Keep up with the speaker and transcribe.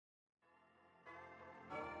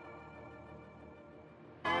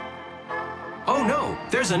Whoa,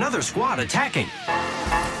 there's another squad attacking.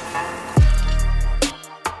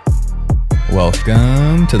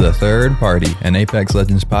 Welcome to The Third Party, an Apex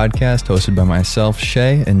Legends podcast hosted by myself,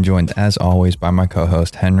 Shay, and joined as always by my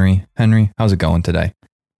co-host, Henry. Henry, how's it going today?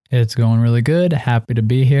 It's going really good. Happy to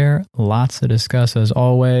be here. Lots to discuss as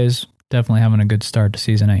always. Definitely having a good start to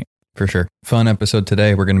Season 8. For sure. Fun episode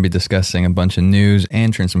today. We're going to be discussing a bunch of news,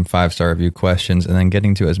 answering some 5-star review questions, and then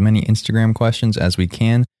getting to as many Instagram questions as we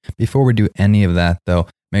can. Before we do any of that, though,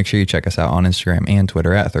 make sure you check us out on Instagram and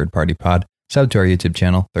Twitter at Third Party Pod. Sub to our YouTube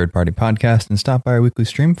channel, Third Party Podcast, and stop by our weekly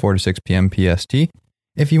stream, 4 to 6 p.m. PST.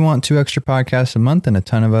 If you want 2 extra podcasts a month and a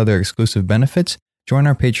ton of other exclusive benefits, join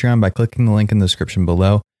our Patreon by clicking the link in the description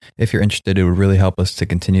below. If you're interested, it would really help us to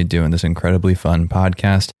continue doing this incredibly fun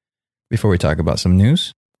podcast. Before we talk about some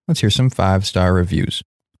news, let's hear some 5-star reviews.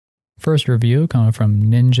 First review coming from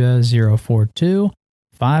Ninja042.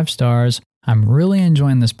 5 stars. I'm really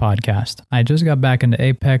enjoying this podcast. I just got back into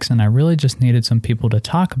Apex and I really just needed some people to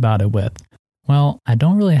talk about it with. Well, I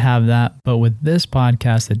don't really have that, but with this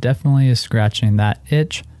podcast, it definitely is scratching that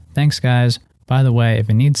itch. Thanks, guys. By the way, if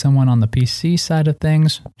you need someone on the PC side of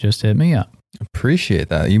things, just hit me up. Appreciate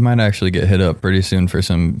that. You might actually get hit up pretty soon for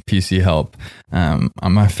some PC help.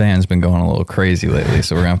 My fan's been going a little crazy lately,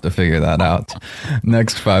 so we're going to have to figure that out.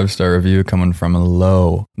 Next 5-star review coming from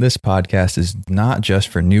Low. This podcast is not just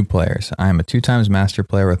for new players. I am a 2-times master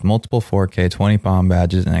player with multiple 4K 20 bomb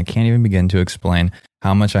badges, and I can't even begin to explain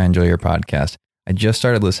how much I enjoy your podcast. I just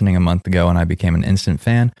started listening a month ago and I became an instant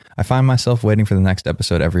fan. I find myself waiting for the next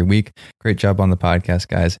episode every week. Great job on the podcast,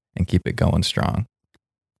 guys, and keep it going strong.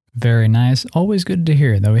 Very nice. Always good to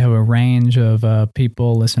hear that we have a range of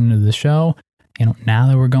people listening to the show. You know, now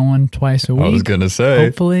that we're going twice a week, I was going to say,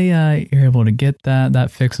 hopefully you're able to get that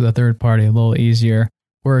fix of the third party a little easier.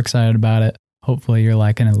 We're excited about it. Hopefully you're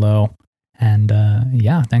liking it, Low. And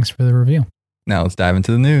yeah, thanks for the review. Now let's dive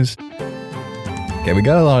into the news. Okay, we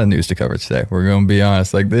got a lot of news to cover today. We're going to be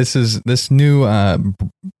honest. Like this new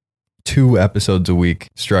 2 episodes a week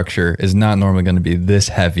structure is not normally going to be this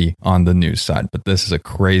heavy on the news side, but this is a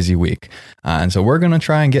crazy week. And so we're going to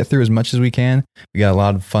try and get through as much as we can. We got a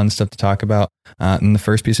lot of fun stuff to talk about. And the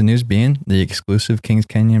first piece of news being the exclusive Kings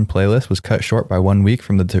Canyon playlist was cut short by 1 week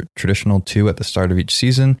from the traditional 2 at the start of each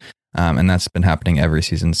season. And that's been happening every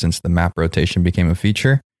season since the map rotation became a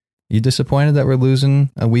feature. You disappointed that we're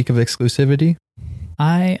losing a week of exclusivity?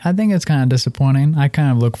 I think it's kind of disappointing. I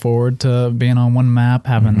kind of look forward to being on one map,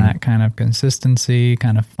 having that kind of consistency,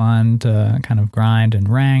 kind of fun to kind of grind and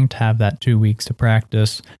ranked, have that 2 weeks to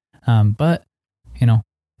practice. But, you know,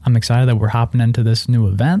 I'm excited that we're hopping into this new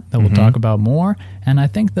event that we'll talk about more. And I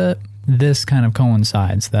think that this kind of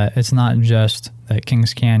coincides, that it's not just that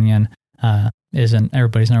Kings Canyon isn't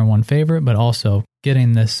everybody's number one favorite, but also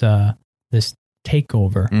getting this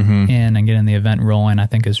takeover in and getting the event rolling, I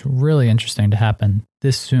think is really interesting to happen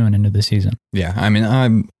this soon into the season. Yeah, I mean,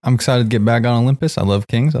 I'm excited to get back on Olympus. I love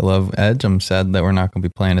Kings. I love Edge. I'm sad that we're not going to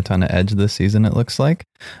be playing a ton of Edge this season, it looks like.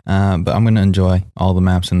 But I'm going to enjoy all the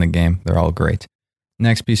maps in the game. They're all great.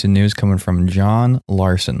 Next piece of news coming from John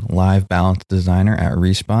Larson, live balance designer at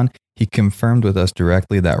Respawn. He confirmed with us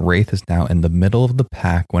directly that Wraith is now in the middle of the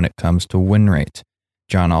pack when it comes to win rate.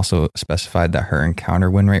 John also specified that her encounter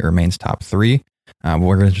win rate remains top 3.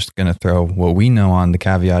 We're just going to throw what we know on. The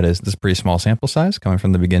caveat is this is a pretty small sample size coming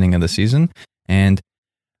from the beginning of the season. And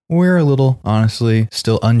we're a little, honestly,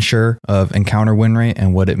 still unsure of encounter win rate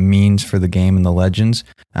and what it means for the game and the Legends.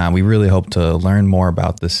 We really hope to learn more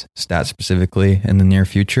about this stat specifically in the near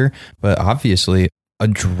future. But obviously, a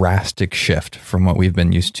drastic shift from what we've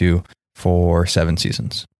been used to for 7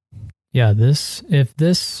 seasons. Yeah, if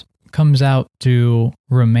this comes out to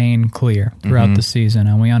remain clear throughout the season,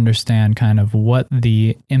 and we understand kind of what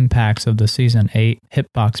the impacts of the Season 8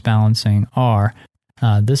 hitbox balancing are,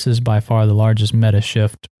 this is by far the largest meta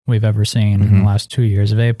shift we've ever seen in the last 2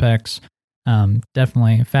 years of Apex.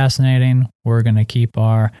 Definitely fascinating. We're going to keep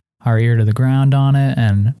our ear to the ground on it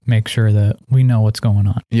and make sure that we know what's going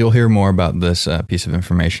on. You'll hear more about this piece of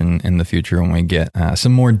information in the future when we get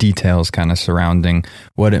some more details kind of surrounding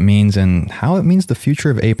what it means and how it means the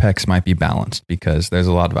future of Apex might be balanced, because there's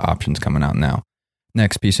a lot of options coming out now.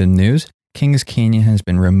 Next piece of news, Kings Canyon has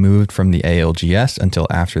been removed from the ALGS until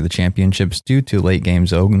after the championships due to late game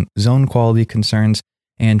zone quality concerns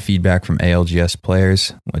and feedback from ALGS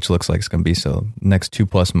players, which looks like it's going to be so next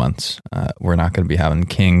 2+ months. We're not going to be having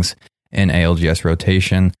Kings in ALGS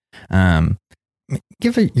rotation.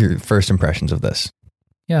 Give it your first impressions of this.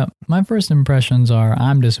 Yeah, my first impressions are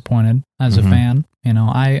I'm disappointed as a fan. You know,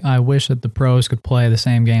 I wish that the pros could play the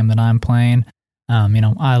same game that I'm playing. You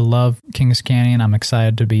know, I love Kings Canyon. I'm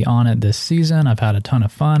excited to be on it this season. I've had a ton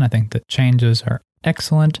of fun. I think the changes are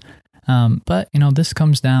excellent. But, this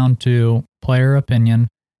comes down to player opinion,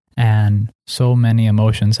 and so many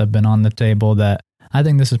emotions have been on the table that I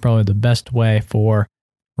think this is probably the best way for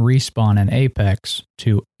Respawn and Apex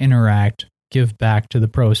to interact, give back to the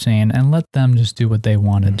pro scene, and let them just do what they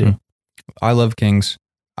want to do. I love Kings.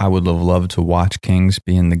 I would have loved to watch Kings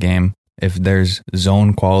be in the game. If there's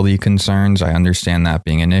zone quality concerns, I understand that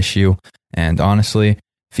being an issue. And honestly,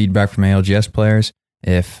 feedback from ALGS players,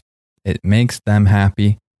 if it makes them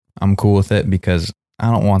happy, I'm cool with it, because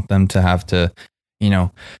I don't want them to have to,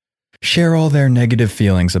 share all their negative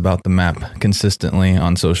feelings about the map consistently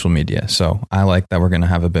on social media. So I like that we're going to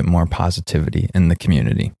have a bit more positivity in the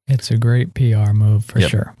community. It's a great PR move for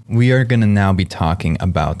sure. We are going to now be talking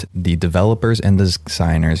about the developers and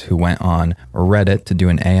designers who went on Reddit to do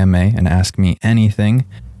an AMA and Ask Me Anything.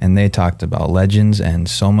 And they talked about Legends and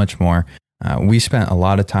so much more. We spent a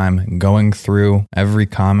lot of time going through every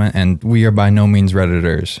comment, and we are by no means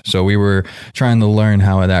Redditors. So we were trying to learn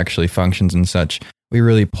how it actually functions and such. We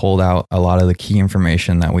really pulled out a lot of the key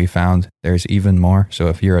information that we found. There's even more. So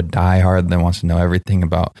if you're a diehard that wants to know everything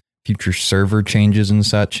about future server changes and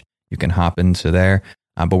such, you can hop into there.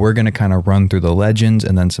 But we're going to kind of run through the Legends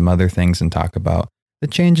and then some other things and talk about the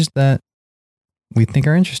changes that we think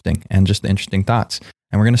are interesting and just the interesting thoughts.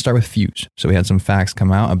 And we're going to start with Fuse. So we had some facts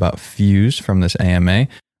come out about Fuse from this AMA.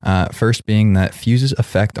 First being that Fuse's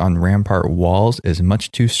effect on Rampart walls is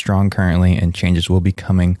much too strong currently, and changes will be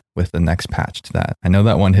coming with the next patch to that. I know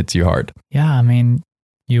that one hits you hard. Yeah, I mean,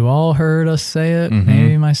 you all heard us say it,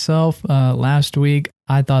 maybe myself, last week.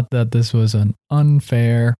 I thought that this was an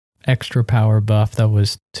unfair extra power buff that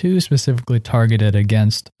was too specifically targeted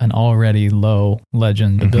against an already low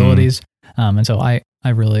Legend abilities. And so I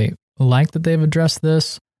really like that they've addressed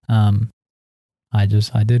this.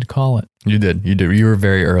 I did call it. You did. You were a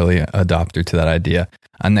very early adopter to that idea.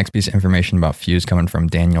 Next piece of information about Fuse coming from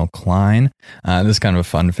Daniel Klein. This is kind of a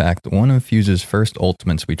fun fact. One of Fuse's first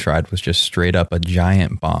ultimates we tried was just straight up a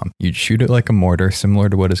giant bomb. You'd shoot it like a mortar, similar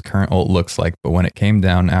to what his current ult looks like, but when it came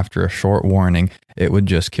down after a short warning, it would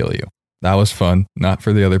just kill you. That was fun. Not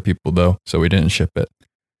for the other people though, so we didn't ship it.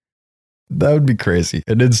 That would be crazy.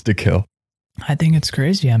 An insta-kill. I think it's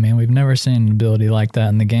crazy. I mean, we've never seen an ability like that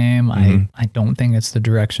in the game. I don't think it's the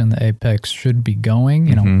direction that Apex should be going.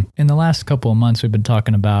 You know, in the last couple of months, we've been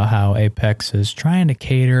talking about how Apex is trying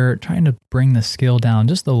to bring the skill down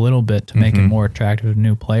just a little bit to make it more attractive to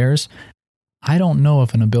new players. I don't know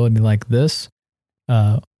if an ability like this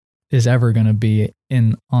is ever going to be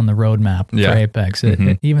on the roadmap for Apex.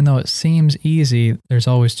 Even though it seems easy, there's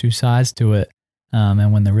always two sides to it.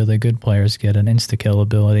 And when the really good players get an insta-kill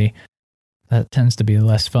ability, that tends to be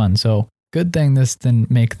less fun. So good thing this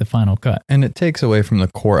didn't make the final cut. And it takes away from the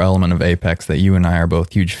core element of Apex that you and I are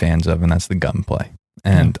both huge fans of, and that's the gunplay.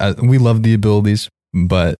 And we love the abilities,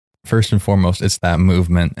 but first and foremost, it's that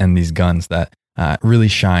movement and these guns that really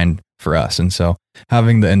shine for us. And so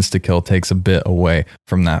having the insta-kill takes a bit away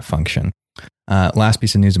from that function. Last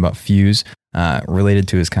piece of news about Fuse, related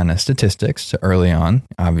to his kind of statistics early on,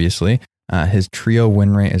 obviously. His trio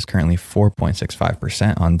win rate is currently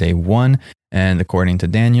 4.65% on day one. And according to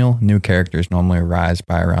Daniel, new characters normally rise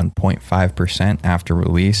by around 0.5% after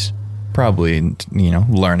release, probably,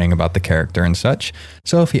 learning about the character and such.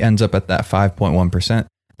 So if he ends up at that 5.1%,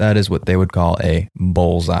 that is what they would call a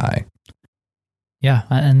bullseye. Yeah,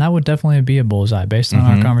 and that would definitely be a bullseye. Based on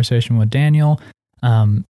our conversation with Daniel,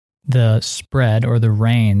 the spread or the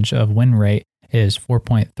range of win rate is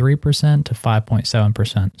 4.3% to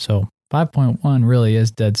 5.7%. So 5.1 really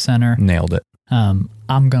is dead center. Nailed it.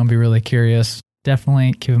 I'm going to be really curious.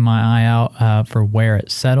 Definitely keeping my eye out for where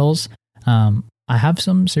it settles. I have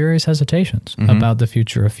some serious hesitations about the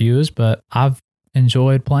future of Fuse, but I've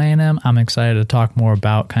enjoyed playing him. I'm excited to talk more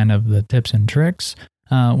about kind of the tips and tricks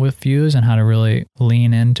with Fuse and how to really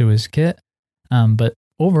lean into his kit. But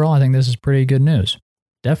overall, I think this is pretty good news.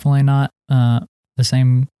 Definitely not the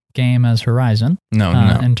same game as Horizon. No.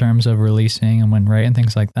 In terms of releasing and win rate and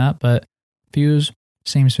things like that. But Fuse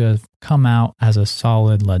seems to have come out as a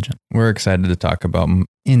solid Legend. We're excited to talk about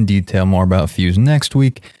in detail more about Fuse next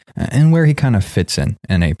week and where he kind of fits in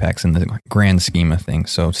Apex in the grand scheme of things.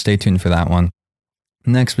 So stay tuned for that one.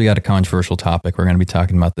 Next, we got a controversial topic. We're going to be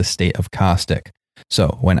talking about the state of Caustic.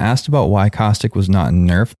 So when asked about why Caustic was not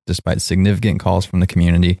nerfed despite significant calls from the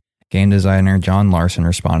community, game designer John Larson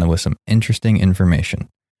responded with some interesting information.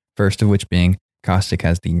 First of which being, Caustic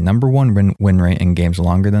has the #1 win rate in games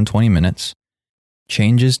longer than 20 minutes.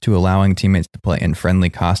 Changes to allowing teammates to play in friendly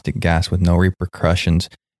caustic gas with no repercussions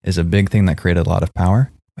is a big thing that created a lot of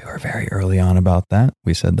power. We were very early on about that.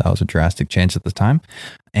 We said that was a drastic change at the time.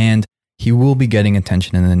 And he will be getting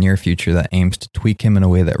attention in the near future that aims to tweak him in a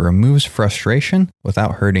way that removes frustration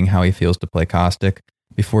without hurting how he feels to play Caustic.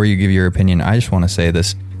 Before you give your opinion, I just want to say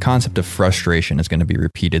this concept of frustration is going to be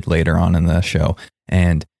repeated later on in the show.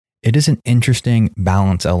 And it is an interesting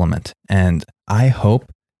balance element. And I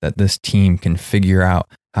hope that this team can figure out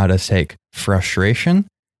how to take frustration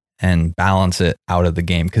and balance it out of the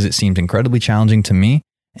game, because it seems incredibly challenging to me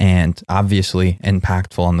and obviously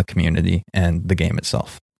impactful on the community and the game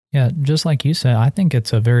itself. Yeah, just like you said, I think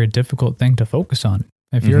it's a very difficult thing to focus on.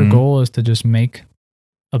 If your goal is to just make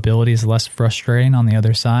abilities less frustrating on the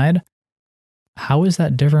other side, how is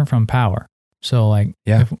that different from power? So like,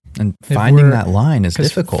 and finding that line is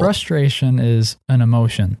difficult. Frustration is an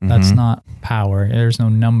emotion. That's not power. There's no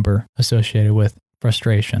number associated with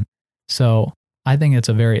frustration. So I think it's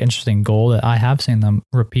a very interesting goal that I have seen them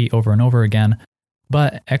repeat over and over again.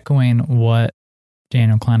 But echoing what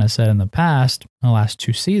Daniel Klein has said in the past, in the last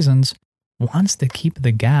 2 seasons, wants to keep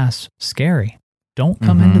the gas scary. Don't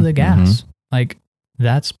come into the gas. Like,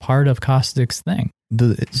 that's part of Caustic's thing.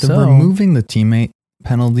 The removing the teammate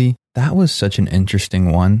penalty, that was such an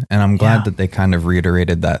interesting one. And I'm glad that they kind of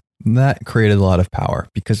reiterated that. That created a lot of power,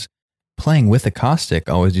 because playing with a Caustic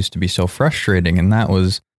always used to be so frustrating. And that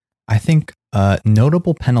was, I think, a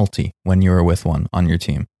notable penalty when you were with one on your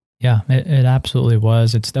team. Yeah, it absolutely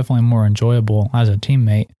was. It's definitely more enjoyable as a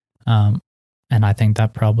teammate. And I think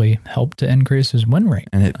that probably helped to increase his win rate.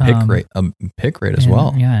 And pick rate as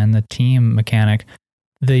well. Yeah, and the team mechanic.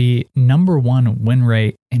 The number 1 win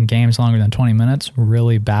rate in games longer than 20 minutes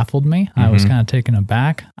really baffled me. I was kind of taken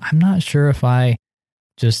aback. I'm not sure if I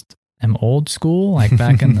just am old school, like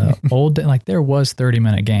back in the old day. Like, there was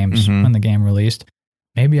 30-minute games when the game released.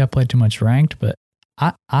 Maybe I played too much ranked, but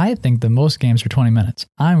I think that most games are 20 minutes.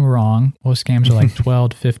 I'm wrong. Most games are like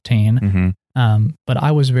 12 to 15. But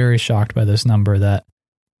I was very shocked by this number that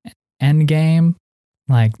end game,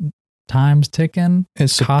 like, time's ticking. It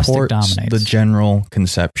supports the general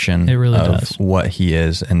conception of what he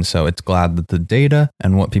is. And so it's glad that the data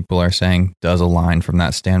and what people are saying does align from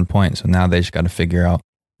that standpoint. So now they just got to figure out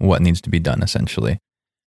what needs to be done, essentially.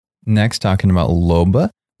 Next, talking about Loba,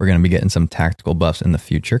 we're going to be getting some tactical buffs in the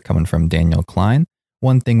future coming from Daniel Klein.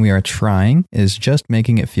 One thing we are trying is just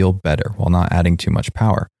making it feel better while not adding too much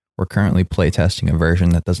power. We're currently playtesting a version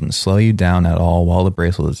that doesn't slow you down at all while the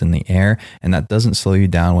bracelet is in the air, and that doesn't slow you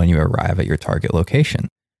down when you arrive at your target location.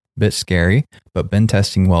 Bit scary, but been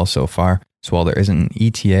testing well so far, so while there isn't an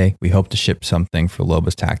ETA, we hope to ship something for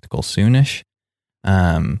Loba's Tactical soonish.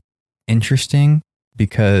 Interesting,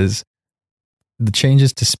 because the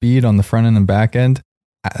changes to speed on the front end and back end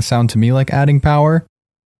sound to me like adding power,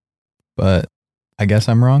 but I guess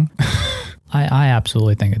I'm wrong. I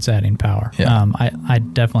absolutely think it's adding power. Yeah. I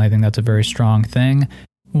definitely think that's a very strong thing.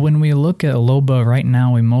 When we look at Loba right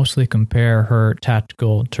now, we mostly compare her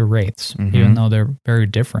tactical to Wraith's, even though they're very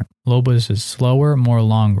different. Loba's is slower, more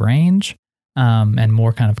long range, and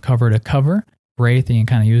more kind of cover to cover. Wraith, you can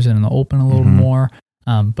kind of use it in the open a little more,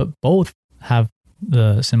 but both have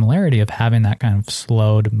the similarity of having that kind of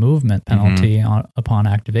slowed movement penalty upon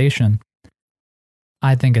activation.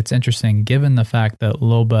 I think it's interesting, given the fact that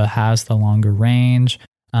Loba has the longer range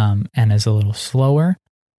and is a little slower.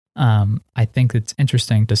 I think it's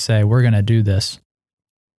interesting to say we're going to do this.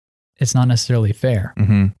 It's not necessarily fair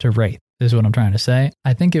to Wraith, is what I'm trying to say.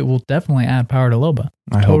 I think it will definitely add power to Loba.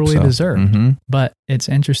 I totally hope so. Deserved. But it's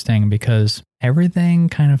interesting because everything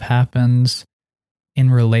kind of happens in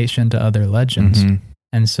relation to other legends.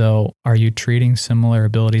 And so are you treating similar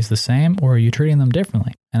abilities the same, or are you treating them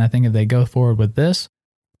differently? And I think if they go forward with this,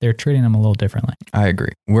 they're treating them a little differently. I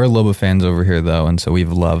agree. We're Loba fans over here, though, and so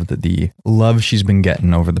we've loved the love she's been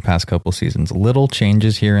getting over the past couple seasons. Little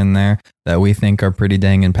changes here and there that we think are pretty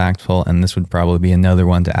dang impactful, and this would probably be another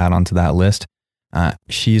one to add onto that list.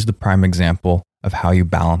 She's the prime example of how you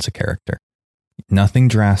balance a character. Nothing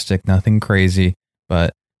drastic, nothing crazy,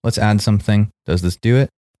 but let's add something. Does this do it?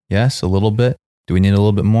 Yes, a little bit. Do we need a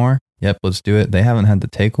little bit more? Yep, let's do it. They haven't had to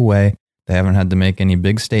take away. They haven't had to make any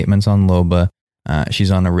big statements on Loba.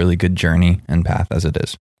 She's on a really good journey and path as it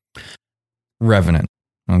is. Revenant.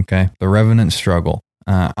 Okay. The Revenant struggle.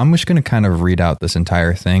 I'm just going to kind of read out this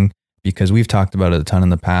entire thing because we've talked about it a ton in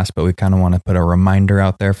the past, but we kind of want to put a reminder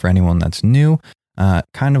out there for anyone that's new,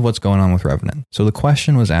 kind of what's going on with Revenant. So the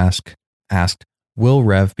question was asked, will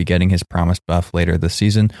Rev be getting his promised buff later this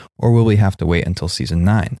season, or will we have to wait until season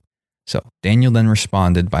 9? So Daniel then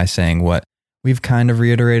responded by saying what we've kind of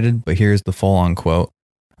reiterated, but here's the full-on quote.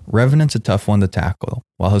 Revenant's a tough one to tackle.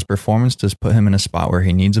 While his performance does put him in a spot where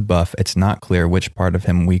he needs a buff, it's not clear which part of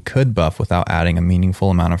him we could buff without adding a meaningful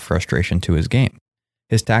amount of frustration to his game.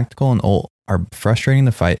 His tactical and ult are frustrating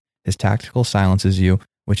to fight His tactical silences you,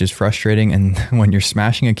 which is frustrating, and when you're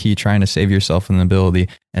smashing a key trying to save yourself with an ability,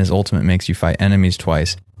 and his ultimate makes you fight enemies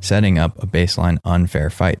twice, setting up a baseline unfair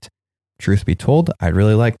fight. Truth be told, I'd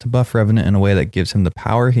really like to buff Revenant in a way that gives him the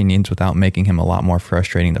power he needs without making him a lot more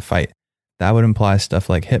frustrating to fight. That would imply stuff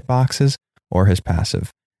like hitboxes or his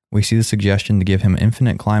passive. We see the suggestion to give him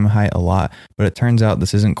infinite climb height a lot, but it turns out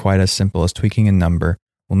this isn't quite as simple as tweaking a number.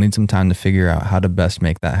 We'll need some time to figure out how to best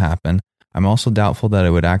make that happen. I'm also doubtful that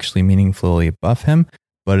it would actually meaningfully buff him,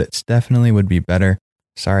 but it definitely would be better.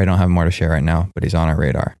 Sorry I don't have more to share right now, but he's on our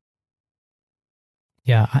radar.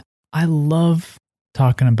 Yeah, I love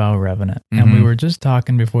talking about Revenant. And we were just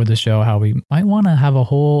talking before the show how we might want to have a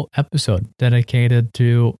whole episode dedicated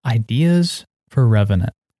to ideas for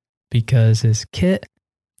Revenant, because his kit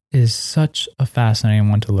is such a fascinating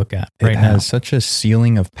one to look at right now. It has such a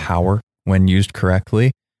ceiling of power when used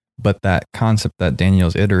correctly, but that concept that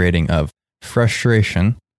Daniel's iterating of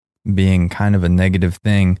frustration being kind of a negative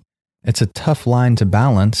thing, it's a tough line to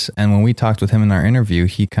balance. And when we talked with him in our interview,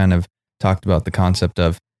 he kind of talked about the concept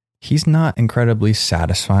of he's not incredibly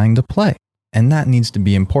satisfying to play. And that needs to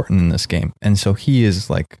be important in this game. And so he is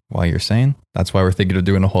like, while you're saying, that's why we're thinking of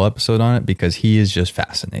doing a whole episode on it, because he is just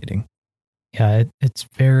fascinating. Yeah, it's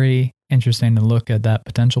very interesting to look at that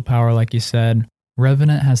potential power. Like you said,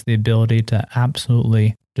 Revenant has the ability to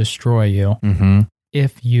absolutely destroy you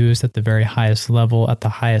if used at the very highest level, at the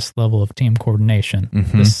highest level of team coordination.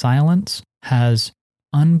 The silence has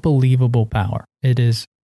unbelievable power. It is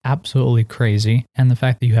absolutely crazy. And the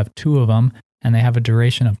fact that you have two of them and they have a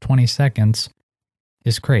duration of 20 seconds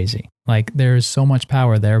is crazy. Like, there's so much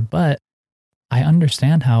power there, but I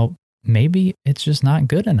understand how maybe it's just not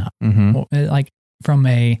good enough. Like, from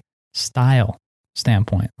a style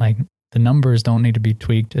standpoint, like, the numbers don't need to be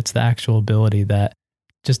tweaked. It's the actual ability that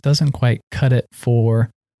just doesn't quite cut it for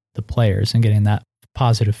the players and getting that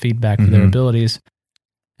positive feedback for their abilities.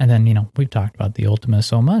 And then, you know, we've talked about the ultimate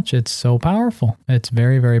so much. It's so powerful. It's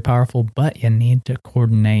very, very powerful, but you need to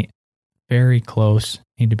coordinate very close.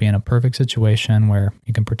 You need to be in a perfect situation where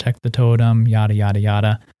you can protect the totem, yada, yada,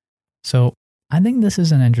 yada. So I think this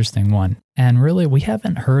is an interesting one. And really, we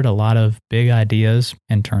haven't heard a lot of big ideas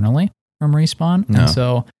internally from Respawn. No. And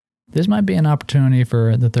so this might be an opportunity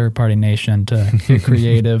for the third-party nation to get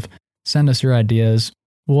creative, send us your ideas.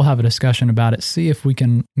 We'll have a discussion about it, see if we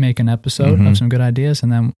can make an episode of some good ideas, and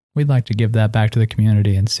then we'd like to give that back to the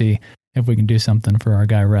community and see if we can do something for our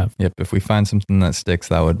guy Rev. Yep, if we find something that sticks,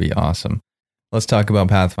 that would be awesome. Let's talk about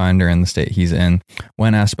Pathfinder and the state he's in.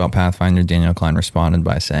 When asked about Pathfinder, Daniel Klein responded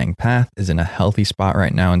by saying, Path is in a healthy spot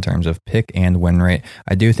right now in terms of pick and win rate.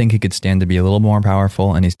 I do think he could stand to be a little more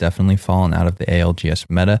powerful, and he's definitely fallen out of the ALGS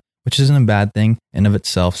meta, which isn't a bad thing in of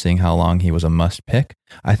itself, seeing how long he was a must pick.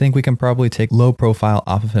 I think we can probably take low profile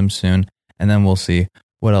off of him soon, and then we'll see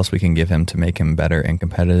what else we can give him to make him better and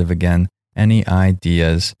competitive again. Any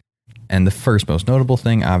ideas? And the first most notable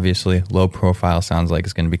thing, obviously, low profile sounds like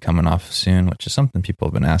it's going to be coming off soon, which is something people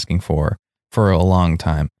have been asking for a long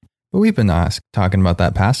time. But we've been talking about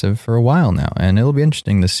that passive for a while now, and it'll be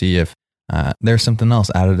interesting to see if there's something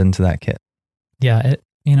else added into that kit. Yeah,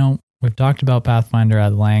 we've talked about Pathfinder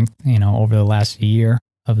at length, over the last year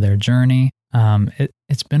of their journey.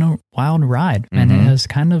 It's been a wild ride, and it has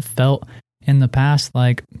kind of felt in the past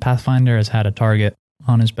like Pathfinder has had a target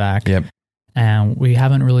on his back. Yep. And we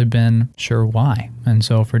haven't really been sure why. And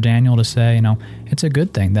so for Daniel to say, it's a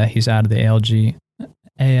good thing that he's out of the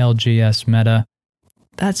ALGS meta,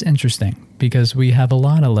 that's interesting, because we have a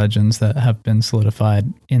lot of legends that have been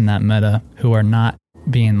solidified in that meta who are not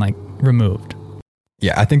being removed.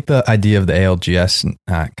 Yeah, I think the idea of the ALGS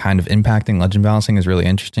kind of impacting legend balancing is really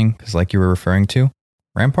interesting, because like you were referring to,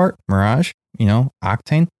 Rampart, Mirage,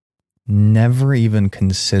 Octane, never even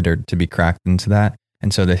considered to be cracked into that.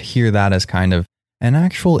 And so to hear that as kind of an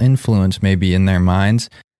actual influence maybe in their minds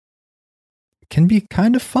can be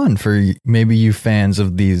kind of fun for maybe you fans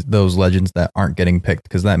of those legends that aren't getting picked,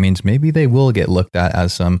 because that means maybe they will get looked at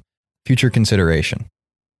as some future consideration.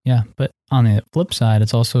 Yeah, but on the flip side,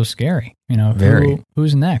 it's also scary.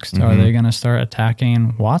 Who's next? Are they going to start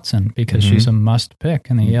attacking Watson because she's a must pick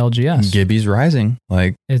in the ALGS? Gibby's rising.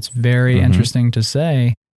 It's very interesting to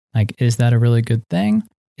say, is that a really good thing?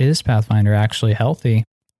 Is Pathfinder actually healthy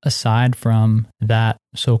aside from that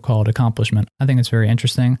so-called accomplishment? I think it's very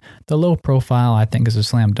interesting. The low profile, I think, is a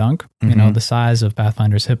slam dunk. The size of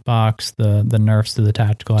Pathfinder's hitbox, the nerfs to the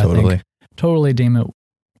tactical, I think totally deem it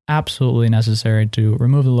absolutely necessary to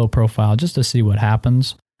remove the low profile just to see what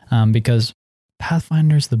happens, because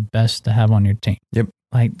Pathfinder's the best to have on your team. Yep.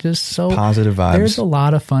 Just so positive vibes. There's a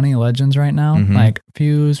lot of funny legends right now,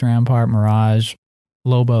 Fuse, Rampart, Mirage,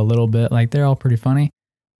 Loba a little bit. They're all pretty funny.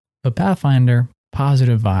 But Pathfinder,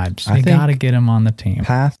 positive vibes. I You think got to get him on the team.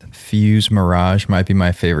 Path, Fuse, Mirage might be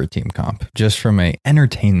my favorite team comp, just from a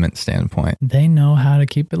entertainment standpoint. They know how to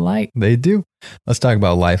keep it light. They do. Let's talk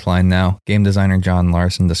about Lifeline now. Game designer John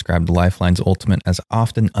Larson described Lifeline's ultimate as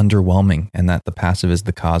often underwhelming and that the passive is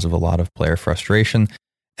the cause of a lot of player frustration.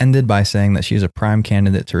 Ended by saying that she's a prime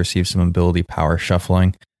candidate to receive some ability power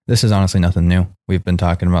shuffling. This is honestly nothing new. We've been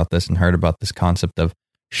talking about this and heard about this concept of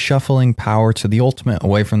shuffling power to the ultimate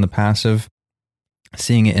away from the passive.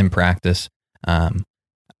 Seeing it in practice,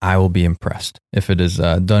 I will be impressed. If it is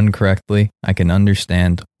done correctly, I can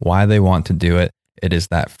understand why they want to do it. It is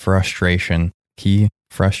that key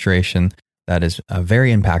frustration that is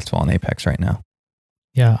very impactful on Apex right now.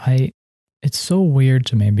 Yeah, it's so weird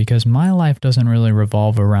to me because my life doesn't really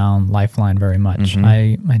revolve around Lifeline very much.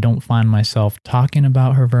 I don't find myself talking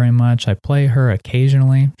about her very much. I play her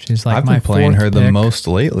occasionally. She's like I've my been playing her fourth the pick. most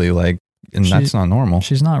lately, and that's not normal.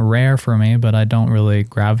 She's not rare for me, but I don't really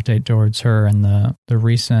gravitate towards her in the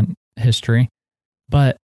recent history.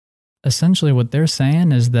 But essentially what they're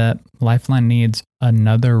saying is that Lifeline needs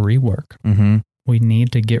another rework. Mm-hmm. We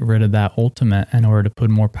need to get rid of that ultimate in order to put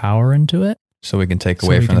more power into it. So we can take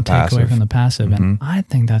away from the passive. Take away from the passive. Mm-hmm. And I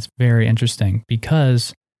think that's very interesting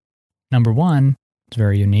because, number one, it's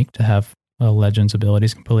very unique to have a Legends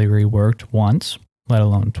abilities completely reworked once, let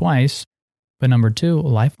alone twice. But number two,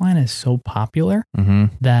 Lifeline is so popular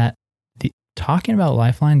that talking about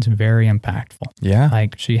Lifeline is very impactful. Yeah.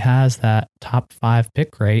 Like she has that top 5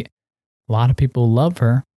 pick rate. A lot of people love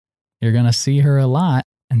her. You're going to see her a lot.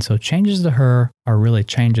 And so changes to her are really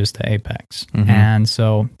changes to Apex. And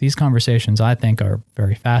so these conversations I think are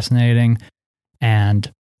very fascinating and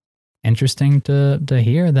interesting to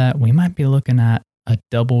hear that we might be looking at a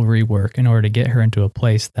double rework in order to get her into a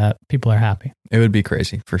place that people are happy. It would be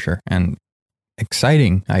crazy for sure. And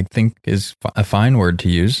exciting, I think, is a fine word to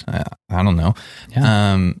use. I don't know.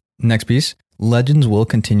 Yeah. Next piece. Legends will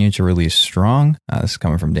continue to release strong. This is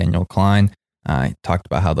coming from Daniel Klein. I talked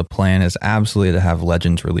about how the plan is absolutely to have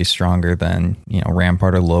Legends release stronger than,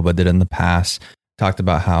 Rampart or Loba did in the past. Talked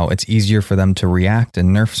about how it's easier for them to react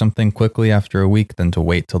and nerf something quickly after a week than to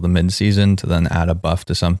wait till the mid-season to then add a buff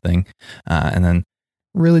to something. And then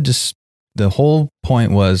really just the whole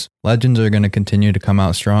point was Legends are going to continue to come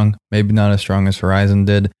out strong. Maybe not as strong as Horizon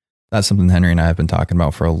did. That's something Henry and I have been talking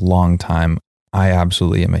about for a long time. I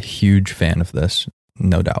absolutely am a huge fan of this,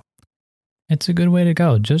 no doubt. It's a good way to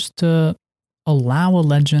go, just to allow a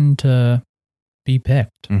legend to be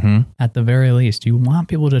picked at the very least. You want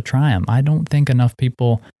people to try them. I don't think enough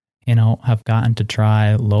people, have gotten to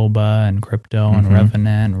try Loba and Crypto and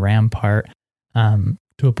Revenant and Rampart to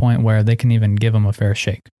a point where they can even give them a fair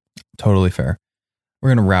shake. Totally fair. We're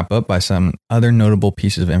going to wrap up by some other notable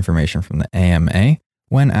pieces of information from the AMA.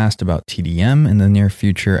 When asked about TDM in the near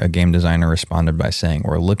future, a game designer responded by saying,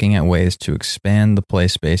 "We're looking at ways to expand the play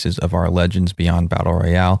spaces of our Legends beyond Battle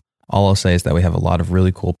Royale. All I'll say is that we have a lot of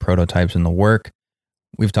really cool prototypes in the work.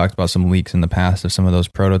 We've talked about some leaks in the past of some of those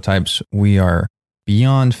prototypes. We are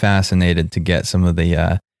beyond fascinated to get some of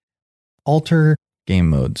the alter game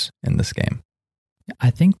modes in this game." I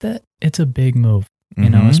think that it's a big move,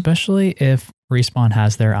 especially if Respawn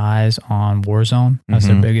has their eyes on Warzone as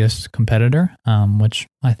their biggest competitor, which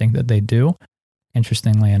I think that they do,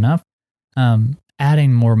 interestingly enough.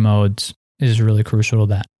 Adding more modes is really crucial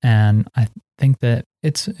to that. And I think that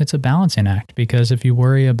it's a balancing act, because if you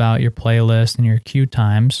worry about your playlist and your queue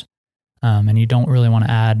times, and you don't really want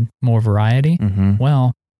to add more variety,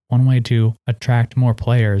 well, one way to attract more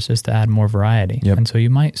players is to add more variety. Yep. And so you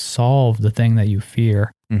might solve the thing that you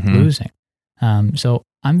fear losing. So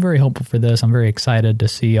I'm very hopeful for this. I'm very excited to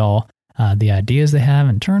see all the ideas they have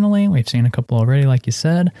internally. We've seen a couple already, like you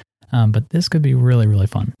said, but this could be really, really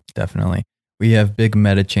fun. Definitely. We have big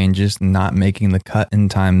meta changes not making the cut in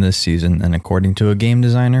time this season, and according to a game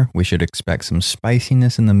designer, we should expect some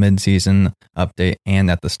spiciness in the mid-season update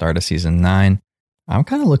and at the start of Season 9. I'm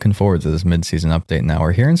kind of looking forward to this mid-season update now.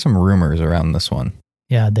 We're hearing some rumors around this one.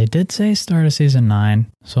 Yeah, they did say start of Season 9,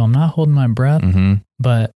 so I'm not holding my breath,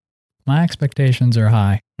 but my expectations are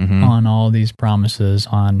high on all these promises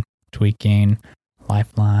on tweaking,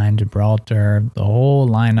 Lifeline, Gibraltar, the whole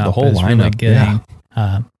lineup really getting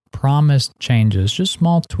promised changes, just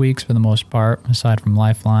small tweaks for the most part, aside from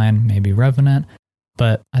Lifeline, maybe Revenant.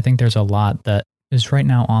 But I think there's a lot that is right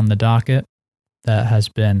now on the docket that has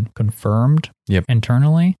been confirmed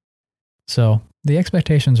internally. So the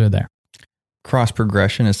expectations are there. Cross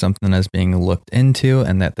progression is something that's being looked into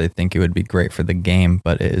and that they think it would be great for the game,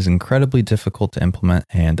 but it is incredibly difficult to implement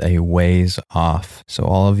and a ways off. So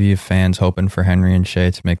all of you fans hoping for Henry and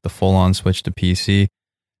Shay to make the full-on switch to PC,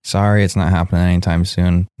 Sorry, it's not happening anytime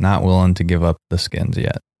soon. Not willing to give up the skins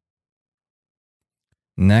yet.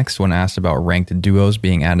 Next, when asked about ranked duos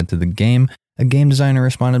being added to the game, a game designer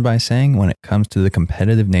responded by saying, when it comes to the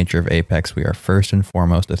competitive nature of Apex, we are first and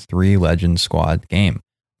foremost a 3-legend squad game.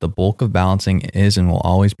 The bulk of balancing is and will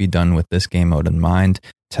always be done with this game mode in mind.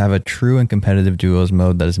 To have a true and competitive duos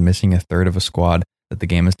mode that is missing a third of a squad that the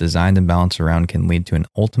game is designed and balanced around can lead to an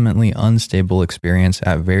ultimately unstable experience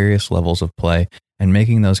at various levels of play, and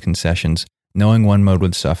making those concessions, knowing one mode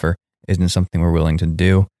would suffer, isn't something we're willing to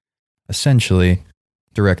do. Essentially,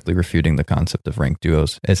 directly refuting the concept of ranked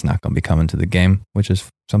duos. It's not going to be coming to the game, which is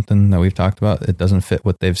something that we've talked about. It doesn't fit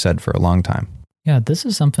what they've said for a long time. Yeah, this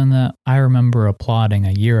is something that I remember applauding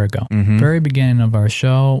a year ago. Very beginning of our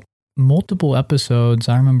show, multiple episodes,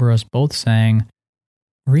 I remember us both saying,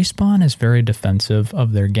 Respawn is very defensive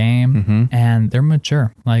of their game and they're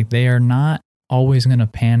mature. Like, they are not always going to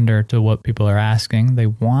pander to what people are asking. They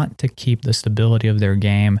want to keep the stability of their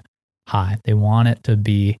game high. They want it to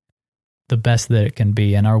be the best that it can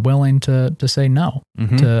be and are willing to say no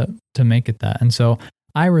to make it that. And so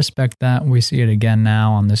I respect that. We see it again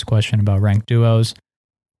now on this question about ranked duos.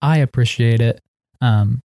 I appreciate it.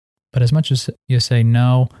 But as much as you say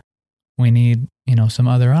no, we need, some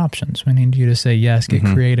other options. We need you to say yes, get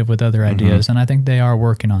creative with other ideas. And I think they are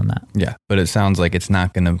working on that. Yeah, but it sounds like it's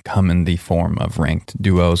not going to come in the form of ranked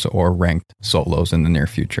duos or ranked solos in the near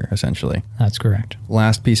future, essentially. That's correct.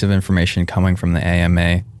 Last piece of information coming from the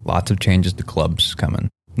AMA, lots of changes to clubs coming.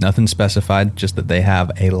 Nothing specified, just that they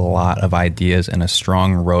have a lot of ideas and a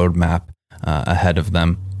strong roadmap ahead of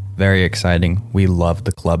them. Very exciting. We love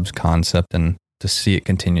the club's concept, and to see it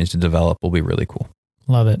continues to develop will be really cool.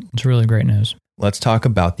 Love it. It's really great news. Let's talk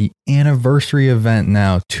about the anniversary event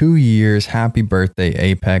now. 2 years. Happy birthday,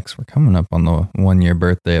 Apex. We're coming up on the 1-year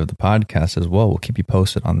birthday of the podcast as well. We'll keep you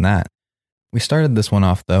posted on that. We started this one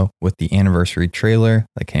off, though, with the anniversary trailer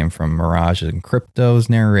that came from Mirage and Crypto's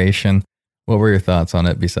narration. What were your thoughts on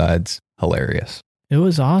it besides hilarious? It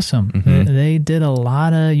was awesome. They did a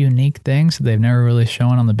lot of unique things that they've never really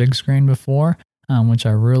shown on the big screen before, which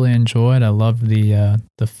I really enjoyed. I loved the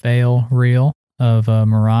fail reel of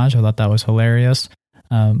Mirage. I thought that was hilarious.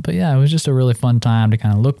 But yeah, it was just a really fun time to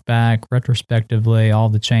kind of look back retrospectively, all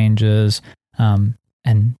the changes, and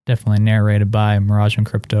definitely narrated by Mirage and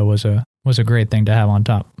Crypto was a great thing to have on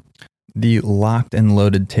top. The Locked and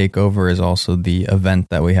Loaded Takeover is also the event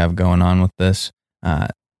that we have going on with this.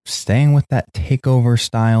 Staying with that takeover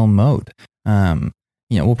style mode.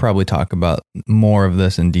 We'll probably talk about more of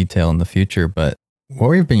this in detail in the future, but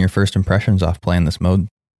what have been your first impressions off playing this mode?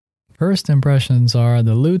 First impressions are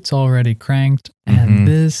the loot's already cranked, and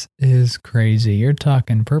this is crazy. You're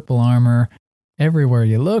talking purple armor everywhere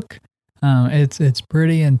you look. It's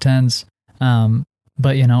pretty intense,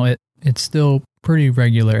 but it's still pretty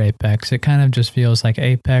regular Apex. It kind of just feels like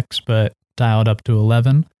Apex, but dialed up to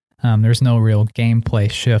 11. There's no real gameplay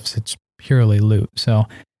shifts. It's purely loot. So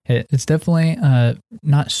it's definitely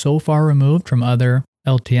not so far removed from other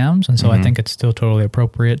LTMs, and so I think it's still totally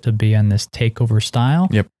appropriate to be in this takeover style.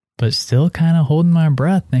 Yep. But still kind of holding my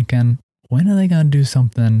breath thinking, when are they going to do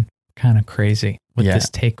something kind of crazy with this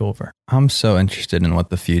takeover? I'm so interested in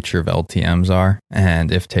what the future of LTMs are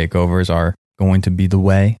and if takeovers are going to be the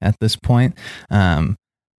way at this point.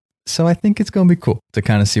 So I think it's going to be cool to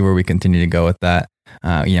kind of see where we continue to go with that.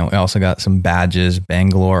 We also got some badges,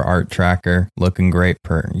 Bangalore Art Tracker, looking great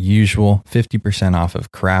per usual. 50% off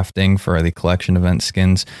of crafting for the collection event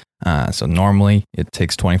skins. So normally it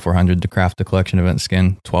takes $2,400 to craft a collection event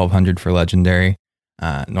skin, $1,200 for legendary,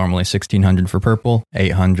 normally $1,600 for purple,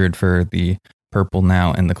 $800 for the purple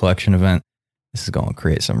now in the collection event. This is going to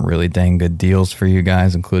create some really dang good deals for you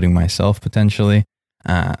guys, including myself potentially.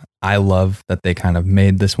 I love that they kind of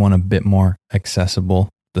made this one a bit more accessible.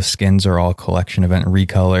 The skins are all collection event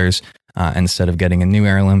recolors. Instead of getting a new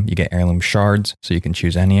heirloom, you get heirloom shards, so you can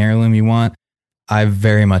choose any heirloom you want. I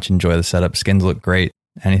very much enjoy the setup. Skins look great.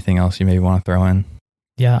 Anything else you maybe want to throw in?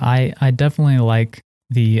 Yeah, I definitely like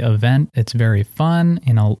the event. It's very fun.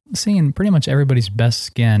 Seeing pretty much everybody's best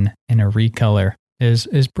skin in a recolor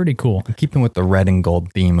is pretty cool. Keeping with the red and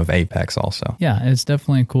gold theme of Apex also. Yeah, it's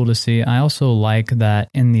definitely cool to see. I also like that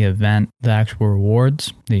in the event, the actual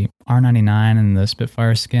rewards, the R99 and the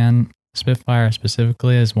Spitfire skin, Spitfire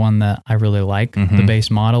specifically is one that I really like the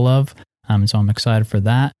base model of. So I'm excited for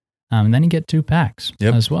that. And then you get 2 packs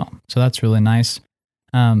as well. So that's really nice.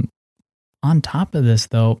 On top of this,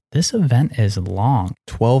 though, this event is long.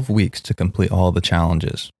 12 weeks to complete all the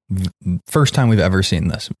challenges. First time we've ever seen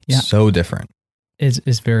this. Yeah. So different.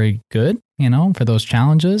 Is very good, for those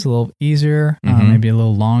challenges. A little easier, maybe a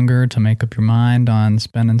little longer to make up your mind on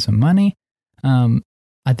spending some money.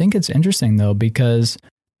 I think it's interesting though, because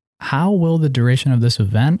how will the duration of this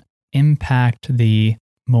event impact the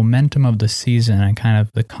momentum of the season and kind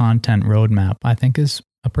of the content roadmap? I think is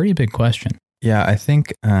a pretty big question. Yeah, I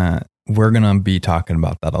think we're going to be talking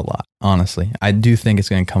about that a lot, honestly. I do think it's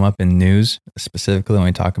going to come up in news, specifically when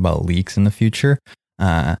we talk about leaks in the future.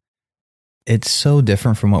 It's so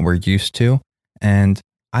different from what we're used to. And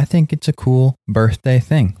I think it's a cool birthday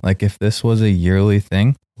thing. Like if this was a yearly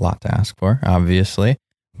thing, a lot to ask for, obviously.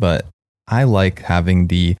 But I like having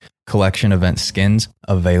the collection event skins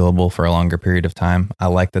available for a longer period of time. I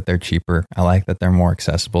like that they're cheaper. I like that they're more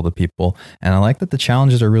accessible to people. And I like that the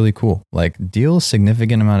challenges are really cool. Like deal a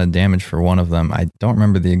significant amount of damage for one of them. I don't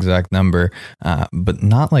remember the exact number, but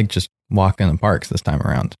not like just walk in the parks this time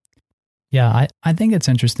around. Yeah, I think it's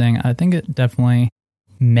interesting. I think it definitely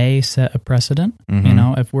may set a precedent. You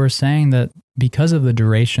know, if we're saying that because of the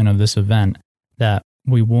duration of this event, that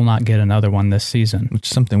we will not get another one this season. Which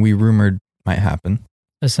is something we rumored might happen.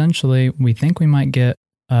 Essentially, we think we might get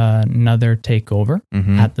another takeover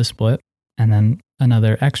at the split and then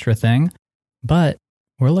another extra thing. But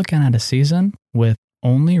we're looking at a season with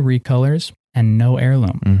only recolors and no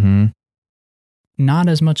heirloom. Not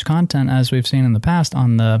as much content as we've seen in the past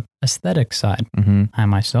on the aesthetic side. I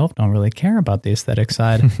myself don't really care about the aesthetic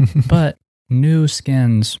side, but new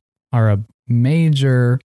skins are a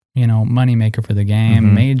major, moneymaker for the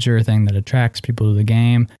game, major thing that attracts people to the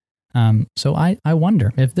game. So I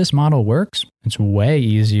wonder if this model works. It's way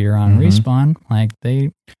easier on Respawn. Like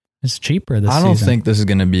it's cheaper this season. I don't think this is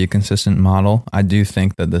going to be a consistent model. I do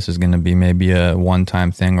think that this is going to be maybe a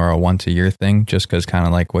one-time thing or a once-a-year thing, just because kind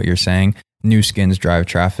of like what you're saying, new skins drive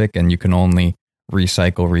traffic and you can only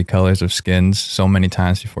recycle recolors of skins so many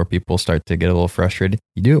times before people start to get a little frustrated.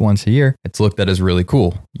 You do it once a year, it's looked at as really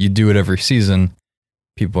cool. You do it every season,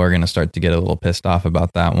 people are going to start to get a little pissed off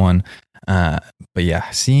about that one. But yeah,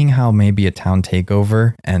 seeing how maybe a town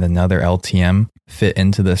takeover and another LTM fit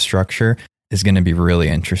into the structure is going to be really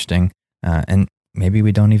interesting. And maybe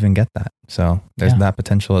we don't even get that. So there's that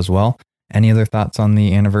potential as well. Any other thoughts on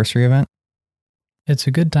the anniversary event? It's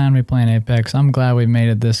a good time to be playing Apex. I'm glad we made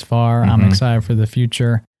it this far. I'm excited for the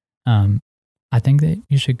future. I think that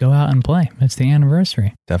you should go out and play. It's the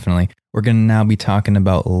anniversary. Definitely. We're going to now be talking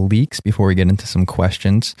about leaks before we get into some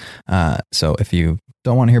questions. So if you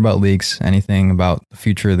don't want to hear about leaks, anything about the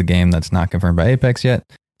future of the game that's not confirmed by Apex yet,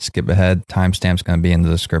 skip ahead. Timestamp's going to be in the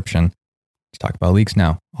description. Let's talk about leaks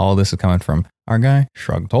now. All of this is coming from our guy,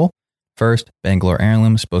 Shrugtol. First, Bangalore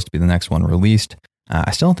Heirloom is supposed to be the next one released.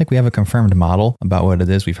 I still don't think we have a confirmed model about what it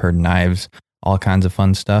is. We've heard knives, all kinds of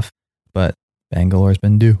fun stuff, but Bangalore's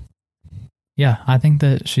been due. Yeah, I think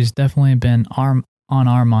that she's definitely been on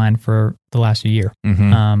our mind for the last year.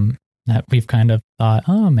 That we've kind of thought,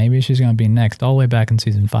 oh, maybe she's going to be next, all the way back in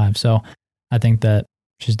season 5. So I think that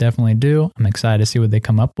she's definitely due. I'm excited to see what they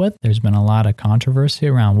come up with. There's been a lot of controversy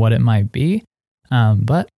around what it might be,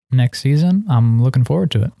 but next season, I'm looking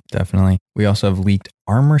forward to it. Definitely. We also have leaked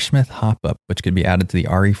Armorsmith Hop-Up, which could be added to the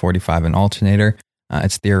RE45 and Alternator.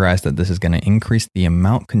 It's theorized that this is going to increase the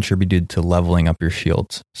amount contributed to leveling up your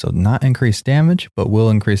shields. So not increase damage, but will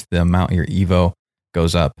increase the amount your Evo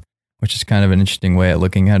goes up, which is kind of an interesting way of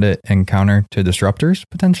looking at it and counter to disruptors,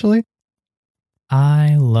 potentially.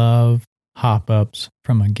 I love hop-ups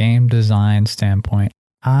from a game design standpoint.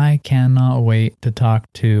 I cannot wait to talk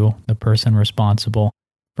to the person responsible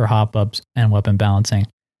for hop-ups and weapon balancing,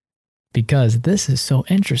 because this is so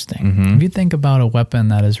interesting. If you think about a weapon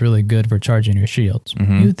that is really good for charging your shields,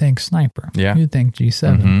 you think sniper, you think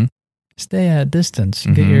G7, stay at a distance,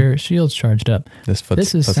 get your shields charged up. This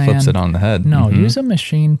flips it on the head. No, use a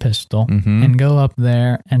machine pistol and go up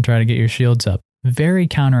there and try to get your shields up. Very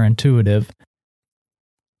counterintuitive,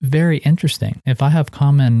 very interesting. If I have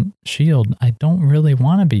common shield, I don't really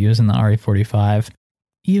want to be using the RE45,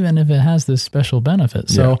 even if it has this special benefit.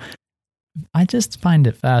 So I just find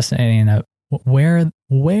it fascinating that where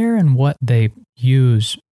and what they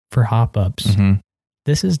use for hop-ups.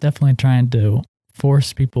 This is definitely trying to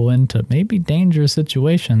force people into maybe dangerous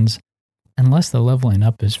situations unless the leveling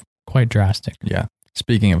up is quite drastic. Yeah.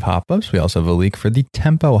 Speaking of hop-ups, we also have a leak for the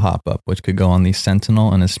Tempo hop-up, which could go on the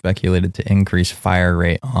Sentinel and is speculated to increase fire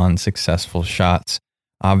rate on successful shots.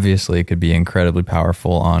 Obviously, it could be incredibly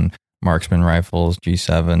powerful on marksman rifles,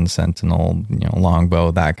 G7, Sentinel,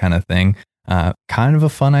 longbow, that kind of thing. Kind of a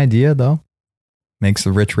fun idea, though. Makes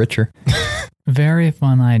the rich richer. Very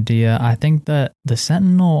fun idea. I think that the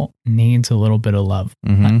Sentinel needs a little bit of love.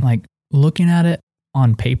 Like looking at it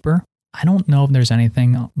on paper, I don't know if there's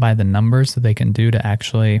anything by the numbers that they can do to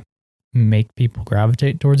actually make people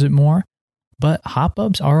gravitate towards it more. But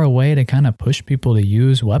hop-ups are a way to kind of push people to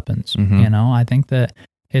use weapons. I think that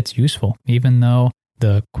it's useful. Even though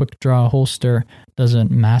the quick draw holster doesn't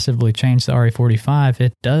massively change the RE45,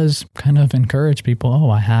 it does kind of encourage people, oh,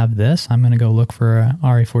 I have this, I'm going to go look for a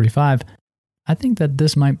RE45. I think that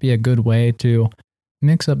this might be a good way to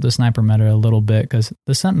mix up the sniper meta a little bit, because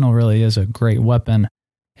the Sentinel really is a great weapon.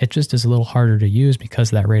 It just is a little harder to use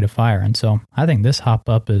because of that rate of fire. And so I think this hop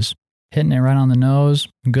up is hitting it right on the nose,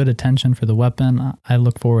 good attention for the weapon. I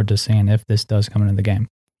look forward to seeing if this does come into the game.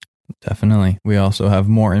 Definitely. We also have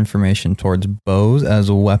more information towards bows as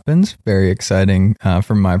weapons. Very exciting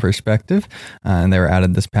from my perspective. And they were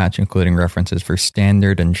added this patch, including references for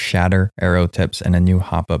standard and shatter arrow tips and a new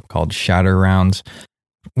hop-up called shatter rounds.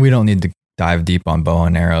 We don't need to dive deep on bow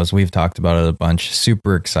and arrows. We've talked about it a bunch.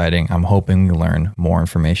 Super exciting. I'm hoping we learn more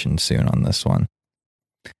information soon on this one.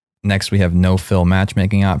 Next, we have no-fill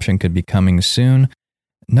matchmaking option could be coming soon.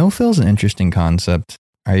 No-fill is an interesting concept.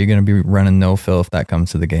 Are you going to be running no-fill if that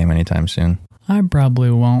comes to the game anytime soon? I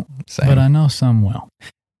probably won't, but I know some will.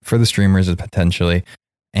 For the streamers, potentially.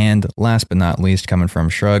 And last but not least, coming from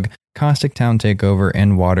Shrug, Caustic Town Takeover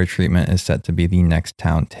and Water Treatment is set to be the next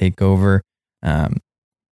town takeover.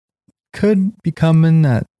 Could be coming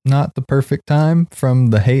at not the perfect time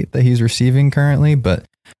from the hate that he's receiving currently, but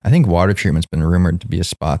I think Water Treatment's been rumored to be a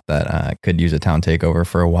spot that could use a town takeover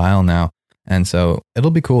for a while now. And so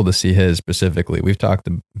it'll be cool to see his specifically. We've talked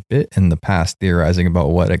a bit in the past theorizing about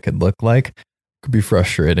what it could look like. Could be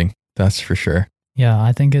frustrating, that's for sure. Yeah,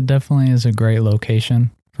 I think it definitely is a great location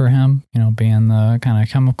for him. You know, being the kind of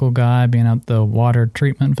chemical guy, being at the water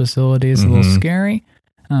treatment facility is a little scary.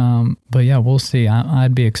 But yeah, we'll see.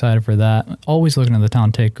 I'd be excited for that. Always looking at the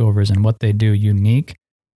town takeovers and what they do unique.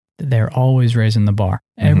 They're always raising the bar.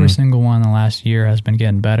 Every single one in the last year has been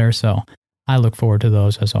getting better. So I look forward to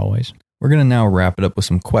those as always. We're going to now wrap it up with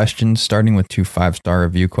some questions, starting with 2 5-star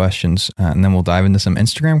review questions, and then we'll dive into some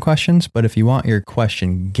Instagram questions. But if you want your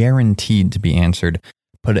question guaranteed to be answered,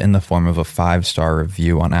 put it in the form of a 5-star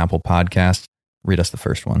review on Apple Podcasts. Read us the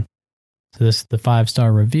first one. So this is the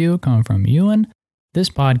 5-star review coming from Ewan. This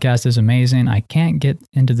podcast is amazing. I can't get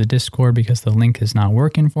into the Discord because the link is not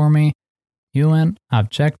working for me. Ewan,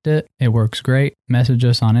 I've checked it. It works great. Message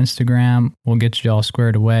us on Instagram. We'll get you all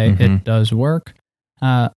squared away. It does work.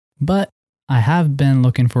 But I have been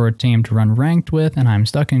looking for a team to run ranked with, and I'm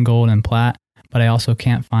stuck in gold and plat, but I also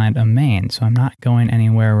can't find a main, so I'm not going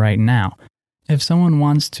anywhere right now. If someone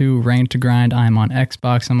wants to rank to grind, I'm on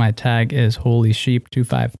Xbox and my tag is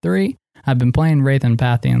HolySheep253. I've been playing Wraith and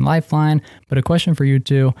Pathian Lifeline, but a question for you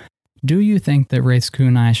two. Do you think that Wraith's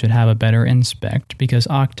kunai should have a better inspect? Because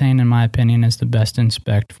Octane, in my opinion, is the best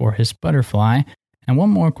inspect for his butterfly. And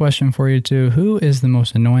one more question for you two. Who is the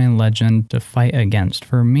most annoying legend to fight against?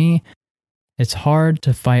 For me, it's hard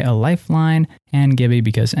to fight a Lifeline and Gibby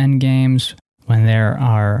because endgames, when there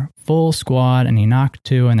are full squad and you knock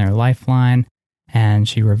 2 and they're Lifeline, and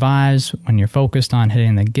she revives when you're focused on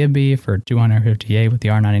hitting the Gibby for 258 with the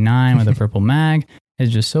R99 with a purple mag,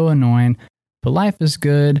 is just so annoying. But Life is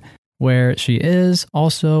good where she is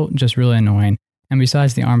also just really annoying. And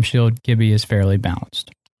besides the arm shield, Gibby is fairly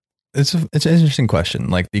balanced. It's an interesting question.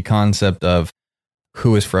 Like the concept of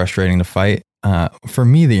who is frustrating to fight. For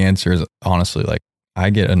me, the answer is honestly like I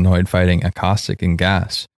get annoyed fighting a Caustic and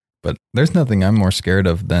Gas, but there's nothing I'm more scared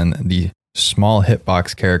of than the small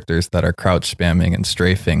hitbox characters that are crouch spamming and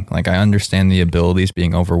strafing. Like I understand the abilities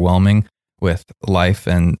being overwhelming with Life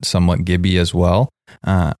and somewhat Gibby as well.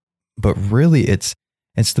 But really it's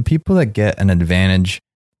the people that get an advantage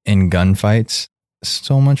in gunfights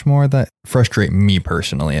so much more that frustrate me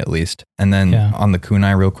personally, at least. And then on the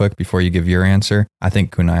kunai real quick, before you give your answer, I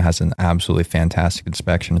think kunai has an absolutely fantastic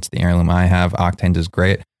inspection. It's the heirloom I have. Octane is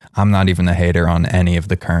great. I'm not even a hater on any of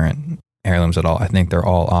the current heirlooms at all. I think they're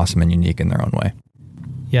all awesome and unique in their own way.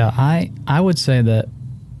 Yeah, I would say that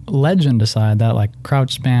legend aside, that like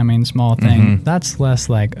crouch spamming small thing, that's less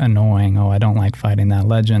like annoying. Oh, I don't like fighting that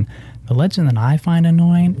legend. The legend that I find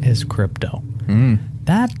annoying is Crypto.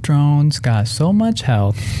 That drone's got so much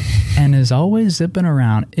health and is always zipping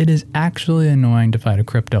around. It is actually annoying to fight a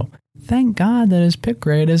Crypto. Thank God that his pick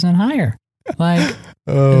grade isn't higher. Like,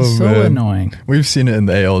 it's so annoying. We've seen it in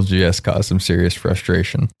the ALGS cause some serious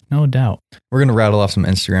frustration. No doubt. We're going to rattle off some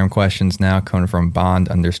Instagram questions now coming from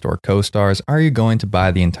Bond_co-stars. Are you going to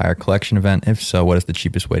buy the entire collection event? If so, what is the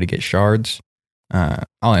cheapest way to get shards?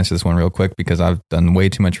 I'll answer this one real quick because I've done way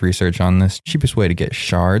too much research on this. Cheapest way to get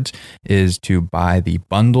shards is to buy the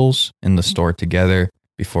bundles in the store together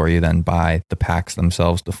before you then buy the packs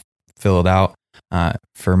themselves to fill it out.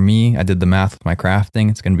 For me, I did the math with my crafting.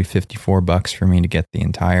 It's going to be $54 for me to get the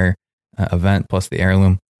entire event plus the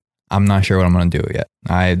heirloom. I'm not sure what I'm going to do yet.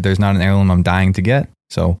 There's not an heirloom I'm dying to get,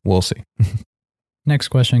 so we'll see. Next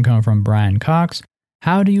question coming from Brian Cox.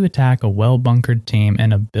 How do you attack a well-bunkered team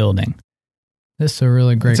in a building? This is a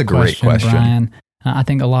really great question, Brian. I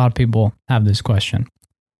think a lot of people have this question.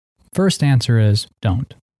 First answer is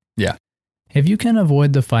don't. Yeah. If you can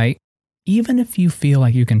avoid the fight, even if you feel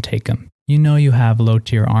like you can take them, you know you have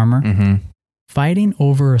low-tier armor, fighting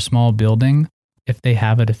over a small building, if they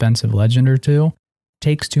have a defensive legend or two,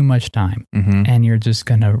 takes too much time. And you're just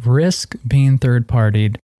going to risk being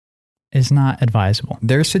third-partied is not advisable.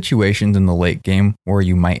 There are situations in the late game where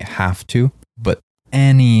you might have to, but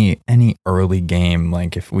any early game,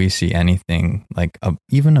 like if we see anything, like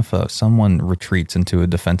even if someone retreats into a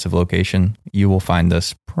defensive location, you will find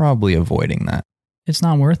us probably avoiding that. It's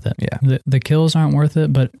not worth it. Yeah. The kills aren't worth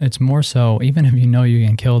it, but it's more so, even if you know you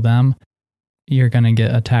can kill them, you're going to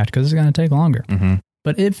get attacked because it's going to take longer.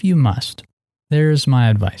 But if you must, there's my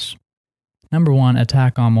advice. Number one,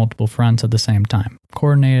 attack on multiple fronts at the same time.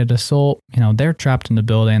 Coordinated assault, they're trapped in the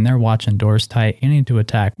building, they're watching doors tight. You need to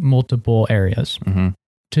attack multiple areas.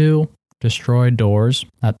 2, destroy doors.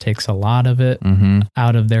 That takes a lot of it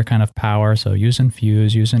out of their kind of power. So using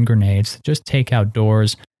fuse, using grenades, just take out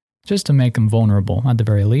doors just to make them vulnerable at the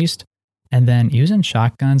very least. And then using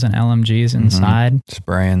shotguns and LMGs inside.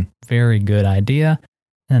 Spraying. Very good idea.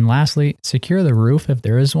 And then lastly, secure the roof if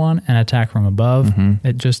there is one and attack from above.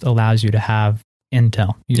 It just allows you to have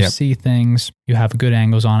intel. You see things, you have good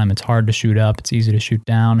angles on them. It's hard to shoot up. It's easy to shoot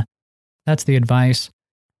down. That's the advice,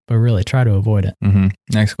 but really try to avoid it.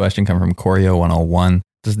 Next question comes from Corio101.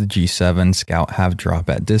 Does the G7 Scout have drop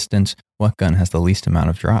at distance? What gun has the least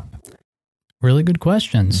amount of drop? Really good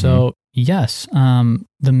question. So yes,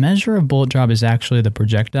 the measure of bullet drop is actually the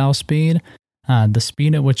projectile speed. The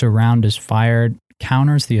speed at which a round is fired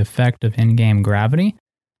counters the effect of in-game gravity.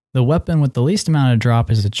 The weapon with the least amount of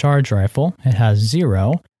drop is the charge rifle. It has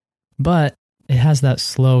 0, but it has that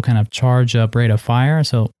slow kind of charge up rate of fire.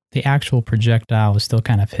 So the actual projectile is still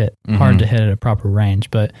kind of hit. Hard to hit at a proper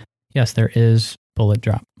range, but yes, there is bullet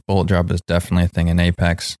drop. Bullet drop is definitely a thing in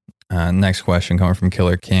Apex. Next question coming from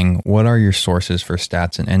Killer King. What are your sources for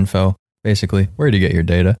stats and info? Basically, where do you get your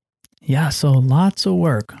data? Yeah, so lots of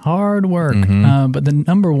work, hard work. But the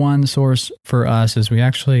number one source for us is we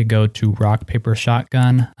actually go to Rock, Paper,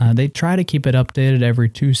 Shotgun. They try to keep it updated every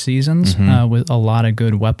 2 seasons with a lot of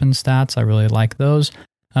good weapon stats. I really like those.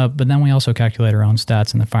 But then we also calculate our own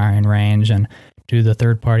stats in the firing range and do the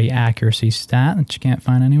third-party accuracy stat that you can't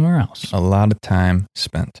find anywhere else. A lot of time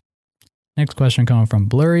spent. Next question coming from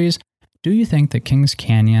Blurries. Do you think that Kings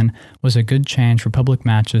Canyon was a good change for public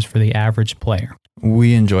matches for the average player?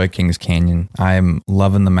 We enjoy Kings Canyon. I'm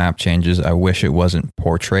loving the map changes. I wish it wasn't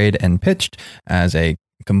portrayed and pitched as a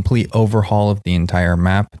complete overhaul of the entire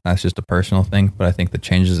map. That's just a personal thing, but I think the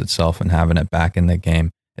changes itself and having it back in the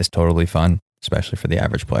game is totally fun, especially for the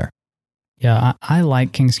average player. Yeah, I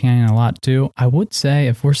like Kings Canyon a lot too. I would say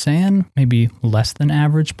if we're saying maybe less than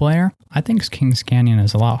average player, I think Kings Canyon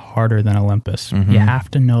is a lot harder than Olympus. You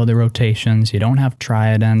have to know the rotations. You don't have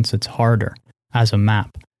tridents. It's harder as a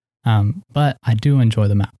map. But I do enjoy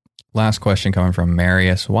the map. Last question coming from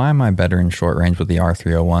Marius. Why am I better in short range with the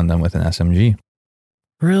R301 than with an SMG?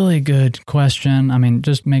 Really good question. I mean,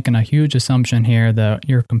 just making a huge assumption here that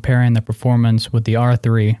you're comparing the performance with the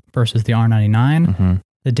R3 versus the R99.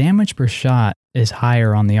 The damage per shot is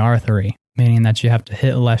higher on the R3, meaning that you have to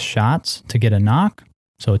hit less shots to get a knock,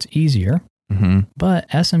 so it's easier. But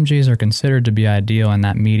SMGs are considered to be ideal in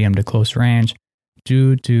that medium to close range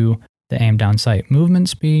due to the aim down sight movement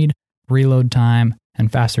speed, reload time,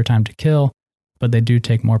 and faster time to kill, but they do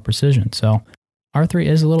take more precision. So R3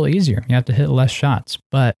 is a little easier. You have to hit less shots,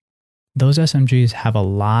 but those SMGs have a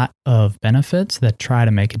lot of benefits that try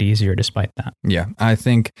to make it easier despite that. Yeah, I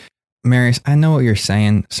think, Marius, I know what you're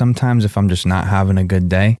saying. Sometimes if I'm just not having a good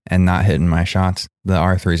day and not hitting my shots, the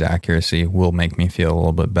R3's accuracy will make me feel a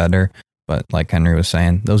little bit better. But like Henry was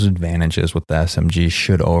saying, those advantages with the SMG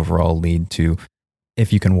should overall lead to,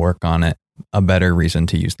 if you can work on it, a better reason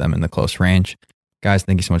to use them in the close range. Guys,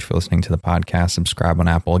 thank you so much for listening to the podcast. Subscribe on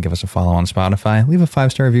Apple, give us a follow on Spotify, leave a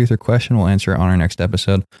 5-star review with your question. We'll answer it on our next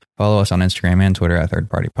episode. Follow us on Instagram and Twitter at Third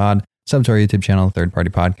Party Pod. Sub to our YouTube channel, Third Party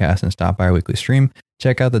Podcast, and stop by our weekly stream.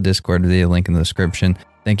 Check out the Discord via link in the description.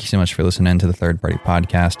 Thank you so much for listening to the Third Party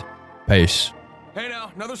Podcast. Peace. Hey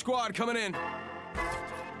now, another squad coming in.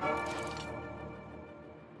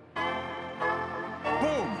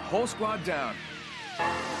 Boom, whole squad down.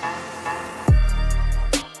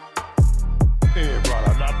 Hey,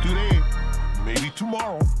 brother, not today. Maybe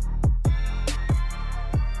tomorrow.